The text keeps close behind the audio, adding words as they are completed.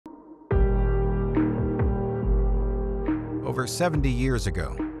Over 70 years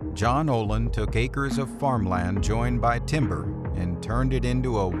ago, John Olin took acres of farmland joined by timber and turned it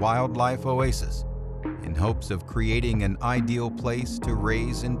into a wildlife oasis in hopes of creating an ideal place to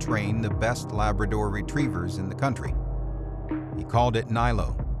raise and train the best Labrador Retrievers in the country. He called it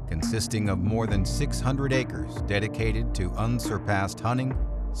Nilo, consisting of more than 600 acres dedicated to unsurpassed hunting,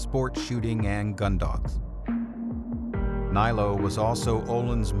 sport shooting, and gun dogs. Nilo was also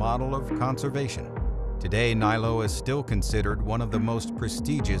Olin's model of conservation. Today, Nilo is still considered one of the most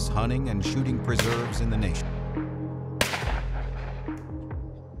prestigious hunting and shooting preserves in the nation.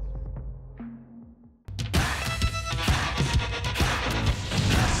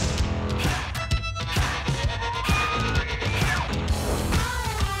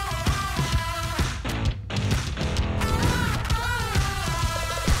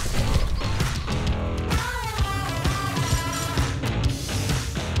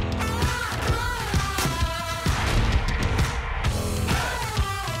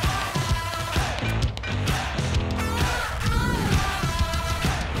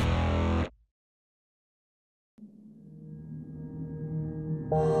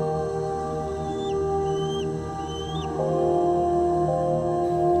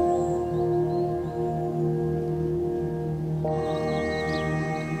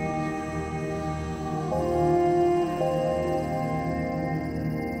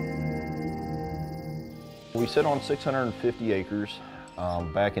 We sit on 650 acres.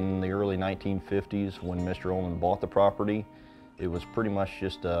 Back in the early 1950s when Mr. Olin bought the property, it was pretty much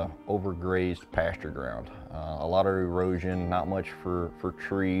just overgrazed pasture ground. A lot of erosion, not much for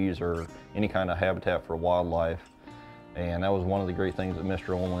trees or any kind of habitat for wildlife. And that was one of the great things that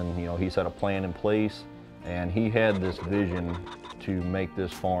Mr. Olin, he's had a plan in place, and he had this vision to make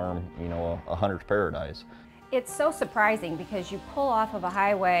this farm, a hunter's paradise. It's so surprising because you pull off of a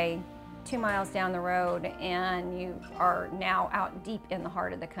highway 2 miles down the road and you are now out deep in the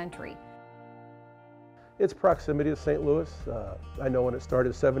heart of the country. Its proximity to St. Louis. I know when it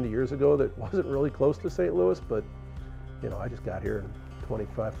started 70 years ago that it wasn't really close to St. Louis, but I just got here in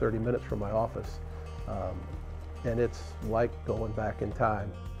 25, 30 minutes from my office. And it's like going back in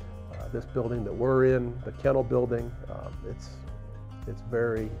time. This building that we're in, the kennel building, it's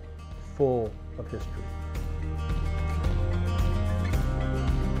very full of history.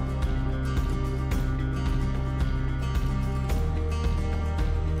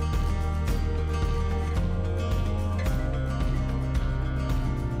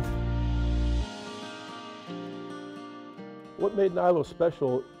 What made Nilo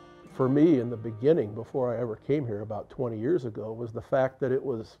special for me in the beginning, before I ever came here about 20 years ago, was the fact that it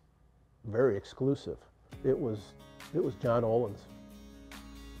was very exclusive. It was John Olin's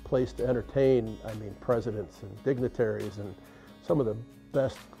place to entertain, presidents and dignitaries and some of the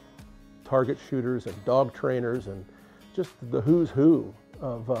best target shooters and dog trainers and just the who's who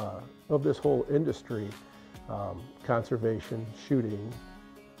of this whole industry, conservation, shooting,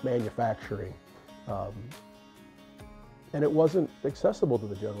 manufacturing. And it wasn't accessible to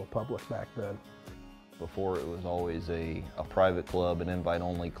the general public back then. Before it was always a private club, an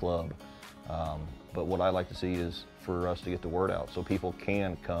invite-only club. But what I like to see is for us to get the word out so people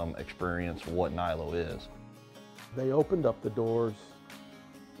can come experience what Nilo is. They opened up the doors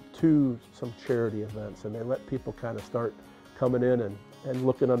to some charity events and they let people kind of start coming in and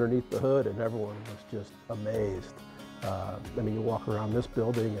looking underneath the hood, and everyone was just amazed. You walk around this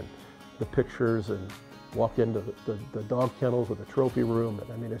building and the pictures, and walk into the dog kennels with the trophy room.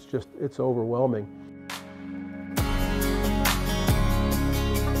 And it's overwhelming.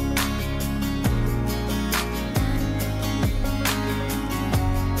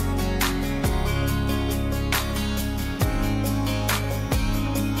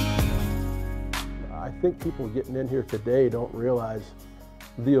 I think people getting in here today don't realize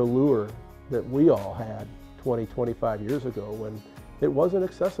the allure that we all had 20, 25 years ago when it wasn't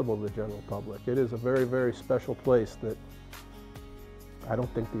accessible to the general public. It is a very, very special place that I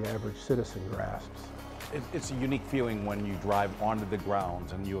don't think the average citizen grasps. It's a unique feeling when you drive onto the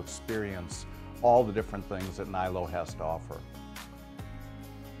grounds and you experience all the different things that Nilo has to offer.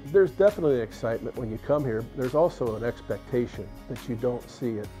 There's definitely excitement when you come here. There's also an expectation that you don't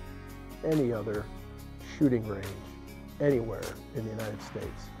see at any other shooting range anywhere in the United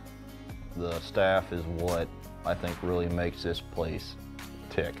States. The staff is what I think really makes this place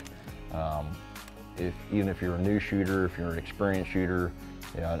tick. Even if you're a new shooter, if you're an experienced shooter,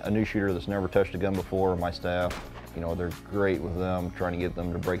 a new shooter that's never touched a gun before, my staff, they're great with them, trying to get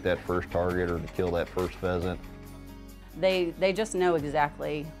them to break that first target or to kill that first pheasant. They just know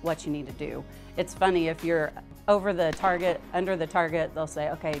exactly what you need to do. It's funny, if you're over the target, under the target, they'll say,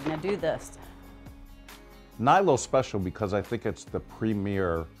 okay, now do this. Nilo's special because I think it's the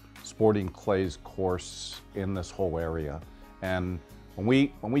premier sporting clays course in this whole area. And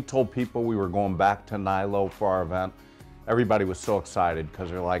when we told people we were going back to Nilo for our event, everybody was so excited because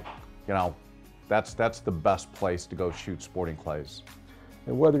they're like, you know, that's the best place to go shoot sporting clays.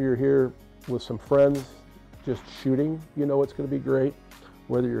 And whether you're here with some friends just shooting, you know it's going to be great.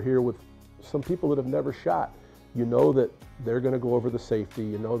 Whether you're here with some people that have never shot, you know that they're going to go over the safety,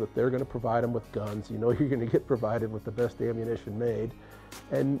 you know that they're going to provide them with guns, you know you're going to get provided with the best ammunition made,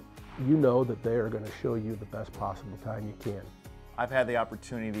 and you know that they are going to show you the best possible time you can. I've had the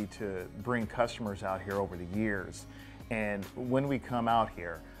opportunity to bring customers out here over the years, and when we come out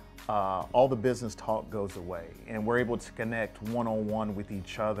here, all the business talk goes away, and we're able to connect one-on-one with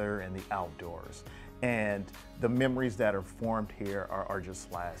each other in the outdoors. And the memories that are formed here are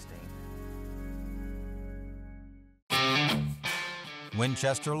just lasting.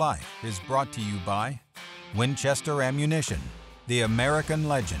 Winchester Life is brought to you by Winchester Ammunition, the American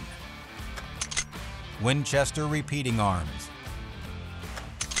legend. Winchester Repeating Arms.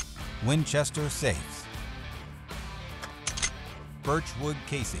 Winchester Safes. Birchwood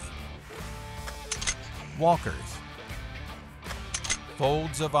Casey. Walkers.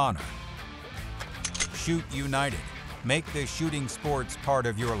 Folds of Honor. Shoot United. Make the shooting sports part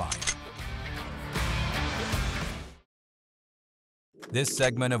of your life. This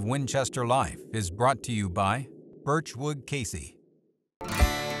segment of Winchester Life is brought to you by Birchwood Casey.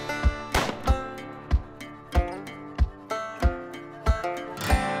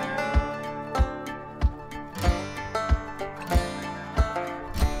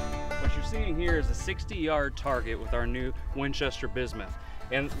 What you're seeing here is a 60-yard target with our new Winchester bismuth.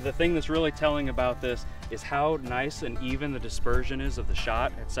 And the thing that's really telling about this is how nice and even the dispersion is of the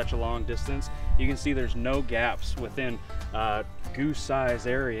shot at such a long distance. You can see there's no gaps within goose size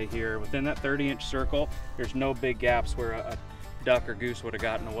area here. Within that 30-inch circle, there's no big gaps where a duck or goose would have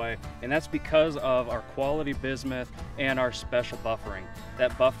gotten away. And that's because of our quality bismuth and our special buffering.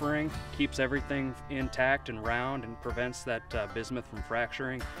 That buffering keeps everything intact and round and prevents that bismuth from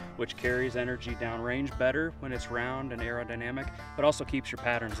fracturing, which carries energy downrange better when it's round and aerodynamic, but also keeps your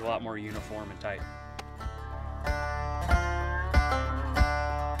patterns a lot more uniform and tight.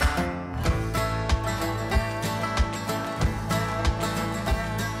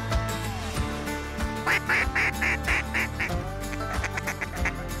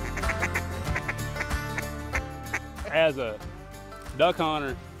 As a duck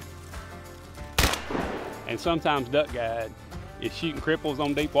hunter and sometimes duck guide, is shooting cripples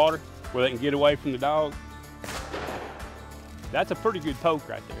on deep water where they can get away from the dog. That's a pretty good poke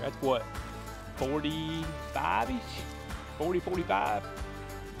right there. That's what, 45-ish? 40, 45?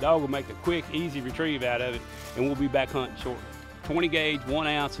 Dog will make a quick, easy retrieve out of it, and we'll be back hunting shortly. 20 gauge, 1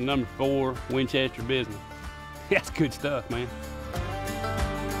 ounce, and number 4 Winchester bismuth. That's good stuff, man.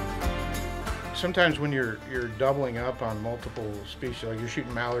 Sometimes when you're doubling up on multiple species, like you're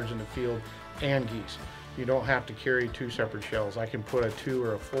shooting mallards in the field and geese, you don't have to carry 2 separate shells. I can put a 2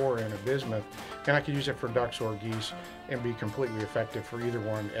 or a 4 in a bismuth, and I can use it for ducks or geese and be completely effective for either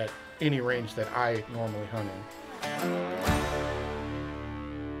one at any range that I normally hunt in.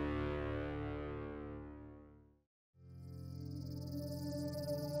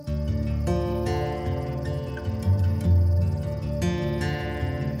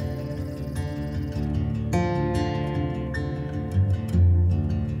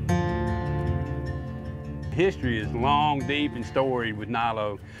 History is long, deep, and storied with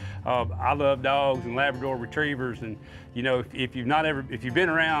Nilo. I love dogs and Labrador Retrievers, and you know, if you've been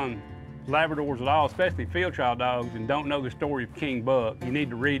around Labradors at all, especially field trial dogs, and don't know the story of King Buck, you need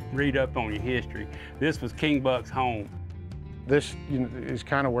to read up on your history. This was King Buck's home. This is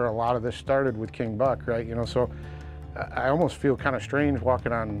kind of where a lot of this started with King Buck, right? You know, so I almost feel kind of strange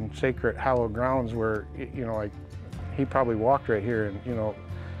walking on sacred, hallowed grounds where, you know, like he probably walked right here, and you know.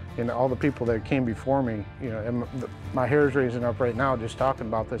 And all the people that came before me, you know, and my hair's raising up right now just talking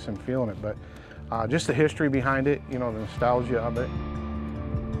about this and feeling it, but just the history behind it, you know, the nostalgia of it.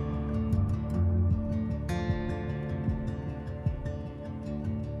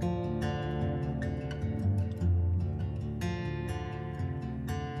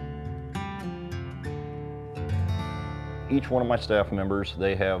 Each one of my staff members,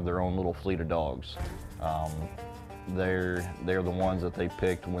 they have their own little fleet of dogs. They're the ones that they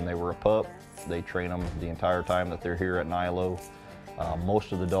picked when they were a pup. They train them the entire time that they're here at Nilo.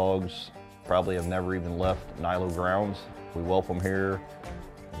 Most of the dogs probably have never even left Nilo grounds. We whelp them here.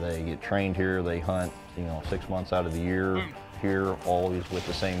 They get trained here. They hunt, you know, 6 months out of the year here, always with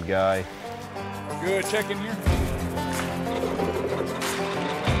the same guy. Good, check in here.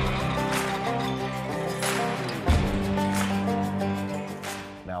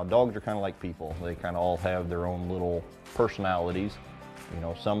 Dogs are kind of like people. They kind of all have their own little personalities. You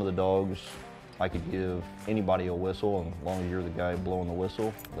know, some of the dogs, I could give anybody a whistle, and as long as you're the guy blowing the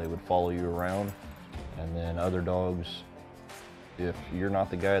whistle, they would follow you around. And then other dogs, if you're not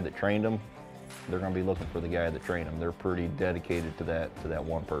the guy that trained them, they're going to be looking for the guy that trained them. They're pretty dedicated to that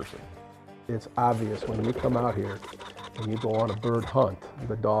one person. It's obvious when you come out here and you go on a bird hunt,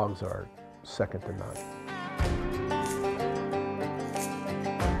 the dogs are second to none.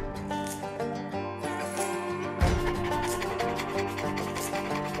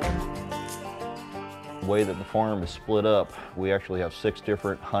 The way that the farm is split up, we actually have 6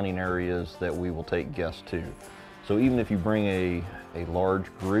 different hunting areas that we will take guests to. So even if you bring a large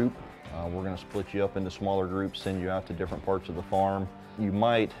group, we're going to split you up into smaller groups, send you out to different parts of the farm. You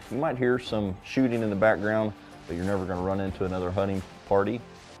might hear some shooting in the background, but you're never going to run into another hunting party.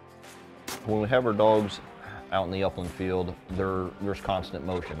 When we have our dogs out in the upland field, there's constant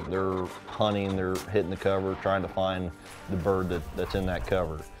motion. They're hunting, they're hitting the cover, trying to find the bird that's in that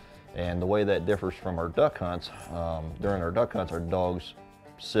cover. And the way that differs from our duck hunts, during our duck hunts, our dogs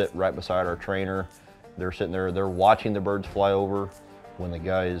sit right beside our trainer. They're sitting there, they're watching the birds fly over. When the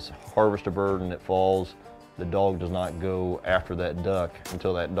guys harvest a bird and it falls, the dog does not go after that duck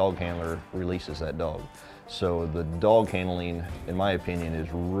until that dog handler releases that dog. So the dog handling, in my opinion, is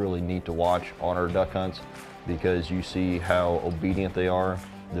really neat to watch on our duck hunts because you see how obedient they are.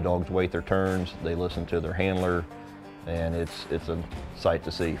 The dogs wait their turns, they listen to their handler, and it's a sight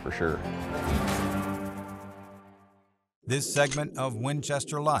to see for sure. This segment of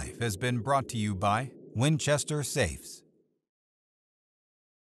Winchester Life has been brought to you by Winchester Safes.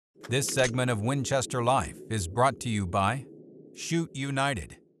 This segment of Winchester Life is brought to you by Shoot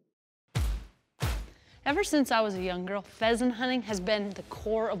United. Ever since I was a young girl, pheasant hunting has been the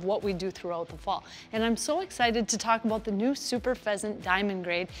core of what we do throughout the fall. And I'm so excited to talk about the new Super Pheasant Diamond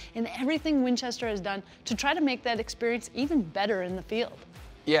Grade and everything Winchester has done to try to make that experience even better in the field.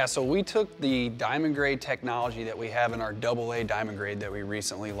 Yeah, so we took the diamond grade technology that we have in our AA diamond grade that we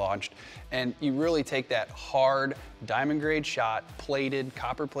recently launched, and you really take that hard diamond grade shot, plated,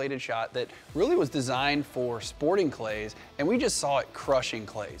 copper plated shot that really was designed for sporting clays, and we just saw it crushing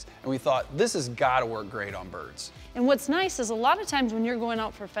clays. And we thought, this has got to work great on birds. And what's nice is a lot of times when you're going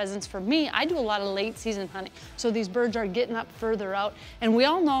out for pheasants, for me, I do a lot of late season hunting. So these birds are getting up further out. And we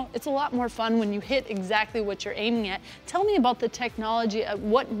all know it's a lot more fun when you hit exactly what you're aiming at. Tell me about the technology,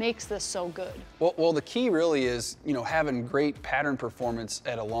 what makes this so good? Well, the key really is, having great pattern performance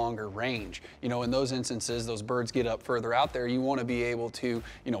at a longer range. In those instances, those birds get up further out there, you want to be able to,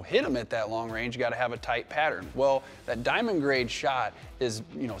 hit them at that long range. You got to have a tight pattern. Well, that diamond grade shot is,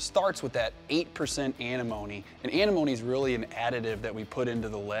 starts with that 8% antimony. And antimony is really an additive that we put into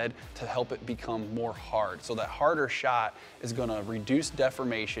the lead to help it become more hard. So that harder shot is going to reduce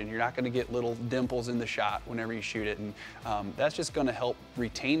deformation. You're not going to get little dimples in the shot whenever you shoot it. And that's just going to help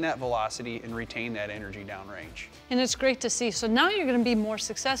retain that velocity and retain that energy downrange. And it's great to see. So now you're going to be more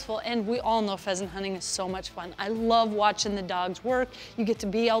successful. And we all know pheasant hunting is so much fun. I love watching the dogs work. You get to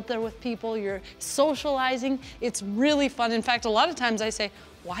be out there with people. You're socializing. It's really fun. In fact, a lot of times I say,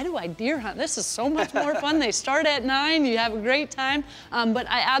 why do I deer hunt? This is so much more fun. They start at 9, you have a great time, but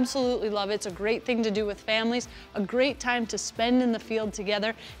I absolutely love it. It's a great thing to do with families, a great time to spend in the field together,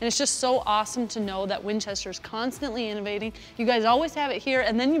 and it's just so awesome to know that Winchester's constantly innovating. You guys always have it here,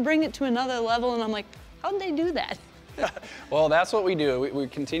 and then you bring it to another level, and I'm like, how'd they do that? Well, that's what we do. We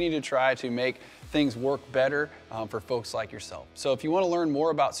continue to try to make things work better for folks like yourself. So if you want to learn more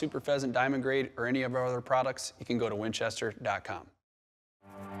about Super Pheasant Diamond Grade or any of our other products, you can go to winchester.com.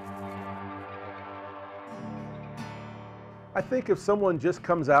 I think if someone just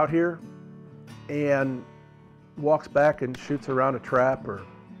comes out here and walks back and shoots around a trap, or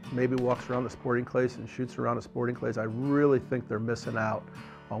maybe walks around the sporting clays and shoots around a sporting clays, I really think they're missing out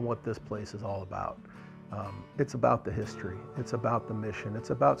on what this place is all about. It's about the history, it's about the mission, it's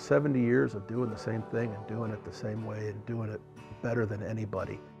about 70 years of doing the same thing and doing it the same way and doing it better than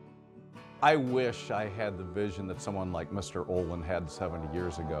anybody. I wish I had the vision that someone like Mr. Olin had 70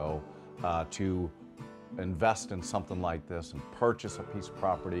 years ago to invest in something like this and purchase a piece of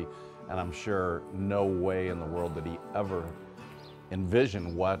property, and I'm sure no way in the world did he ever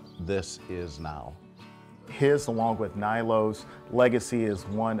envision what this is now. His, along with Nilo's, legacy is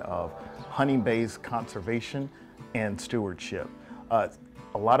one of hunting-based conservation and stewardship. A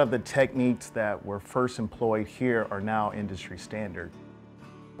lot of the techniques that were first employed here are now industry standard.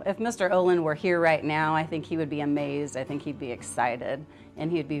 If Mr. Olin were here right now, I think he would be amazed. I think he'd be excited,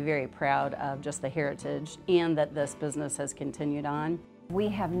 and he'd be very proud of just the heritage and that this business has continued on. We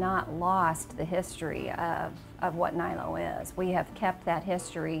have not lost the history of what Nilo is. We have kept that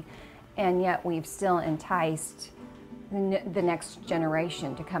history, and yet we've still enticed the next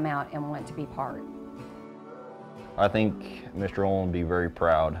generation to come out and want to be part. I think Mr. Olin would be very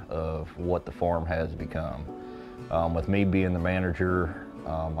proud of what the farm has become. With me being the manager,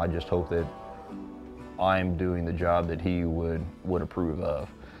 I just hope that I'm doing the job that he would approve of.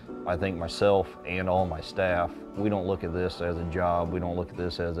 I think myself and all my staff, we don't look at this as a job. We don't look at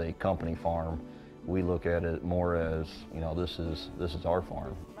this as a company farm. We look at it more as, you know, this is our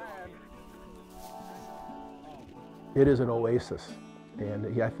farm. It is an oasis,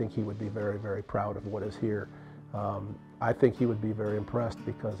 and I think he would be very, very proud of what is here. I think he would be very impressed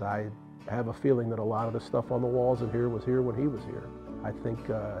because I have a feeling that a lot of the stuff on the walls in here was here when he was here. I think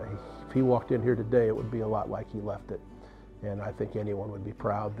if he walked in here today, it would be a lot like he left it. And I think anyone would be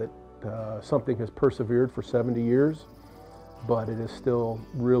proud that something has persevered for 70 years, but it is still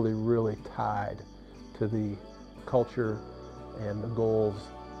really, really tied to the culture and the goals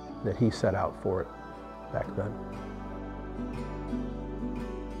that he set out for it back then.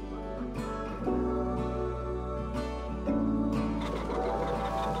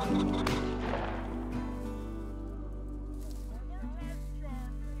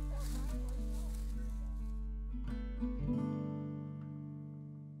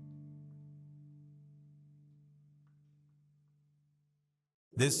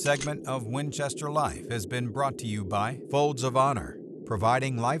 This segment of Winchester Life has been brought to you by Folds of Honor,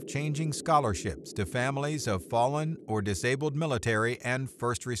 providing life-changing scholarships to families of fallen or disabled military and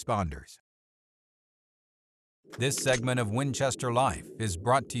first responders. This segment of Winchester Life is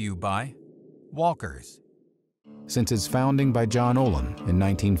brought to you by Walkers. Since its founding by John Olin in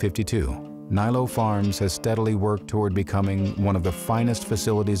 1952, Nilo Farms has steadily worked toward becoming one of the finest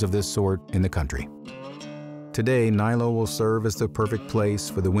facilities of this sort in the country. Today, Nilo will serve as the perfect place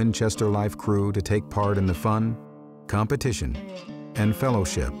for the Winchester Life crew to take part in the fun, competition, and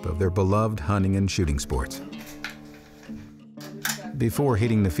fellowship of their beloved hunting and shooting sports. Before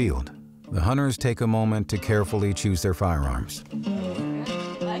hitting the field, the hunters take a moment to carefully choose their firearms.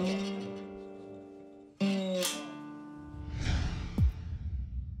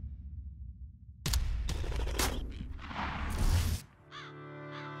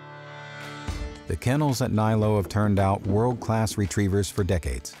 The kennels at Nilo have turned out world-class retrievers for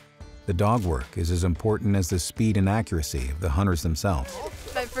decades. The dog work is as important as the speed and accuracy of the hunters themselves.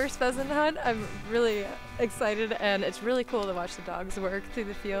 My first pheasant hunt, I'm really excited, and it's really cool to watch the dogs work through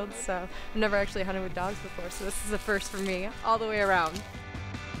the field. So I've never actually hunted with dogs before, so this is a first for me all the way around.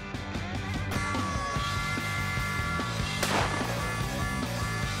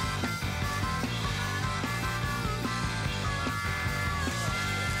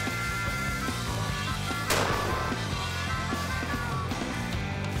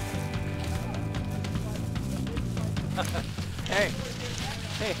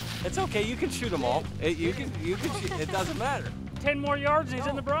 Hey, it's okay. You can shoot them all. You can shoot. It doesn't matter. 10 more yards and he's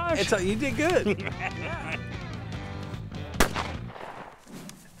in the brush. You did good.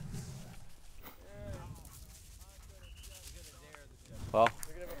 Well,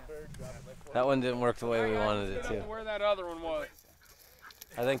 that one didn't work the way we wanted it to. Where that other one was.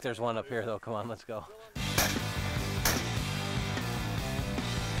 I think there's one up here though. Come on, let's go.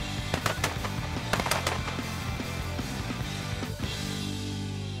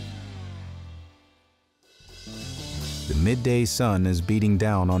 The midday sun is beating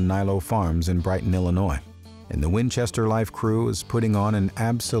down on Nilo Farms in Brighton, Illinois, and the Winchester Life crew is putting on an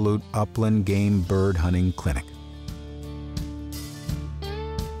absolute upland game bird hunting clinic.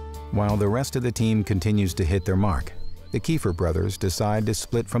 While the rest of the team continues to hit their mark, the Kiefer brothers decide to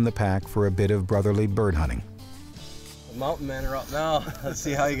split from the pack for a bit of brotherly bird hunting. The mountain men are up now. Let's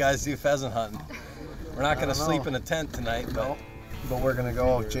see how you guys do pheasant hunting. We're not going to sleep in a tent tonight, but we're going to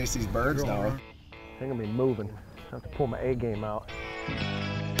go chase these birds now. I'm going to be moving. I have to pull my A game out.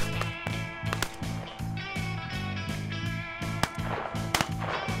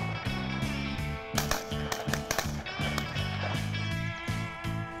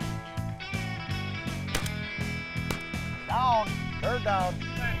 Down, bird down.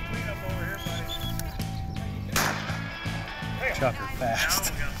 Clean up over here, buddy. Chucker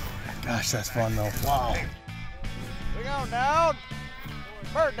fast. Gosh, that's fun though. Wow. We go down.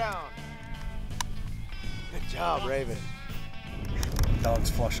 Bird down. Good job, Raven. Dog's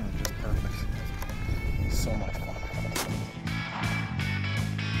flushing are just perfect. So much fun.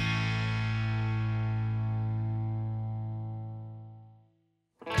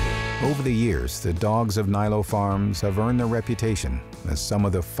 Over the years, the dogs of Nilo Farms have earned their reputation as some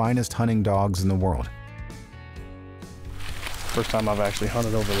of the finest hunting dogs in the world. First time I've actually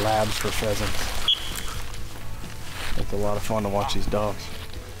hunted over labs for pheasants. It's a lot of fun to watch these dogs.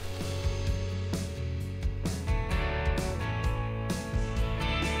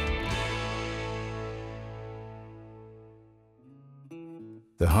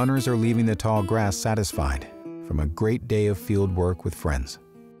 The hunters are leaving the tall grass satisfied from a great day of field work with friends.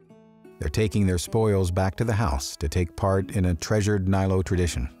 They're taking their spoils back to the house to take part in a treasured Nilo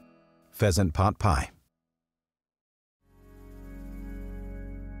tradition, pheasant pot pie.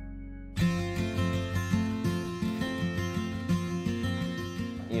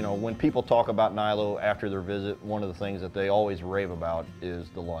 You know, when people talk about Nilo after their visit, one of the things that they always rave about is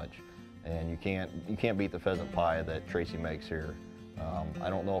the lunch. And you can't beat the pheasant pie that Tracy makes here. I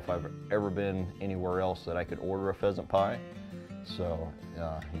don't know if I've ever been anywhere else that I could order a pheasant pie. So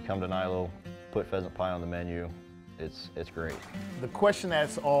you come to Nilo, put pheasant pie on the menu, it's great. The question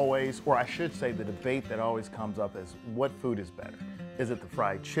that's always, or I should say the debate that always comes up is what food is better? Is it the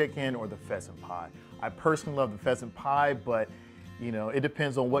fried chicken or the pheasant pie? I personally love the pheasant pie, but you know, it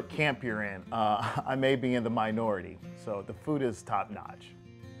depends on what camp you're in. I may be in the minority, so the food is top notch.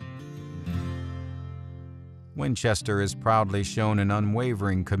 Winchester has proudly shown an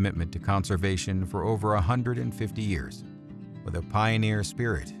unwavering commitment to conservation for over 150 years. With a pioneer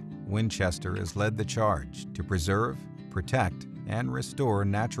spirit, Winchester has led the charge to preserve, protect, and restore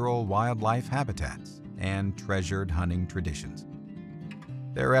natural wildlife habitats and treasured hunting traditions.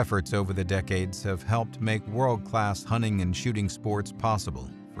 Their efforts over the decades have helped make world-class hunting and shooting sports possible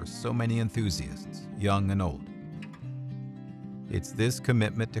for so many enthusiasts, young and old. It's this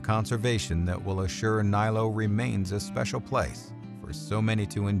commitment to conservation that will assure Nilo remains a special place for so many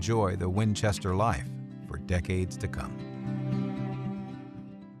to enjoy the Winchester life for decades to come.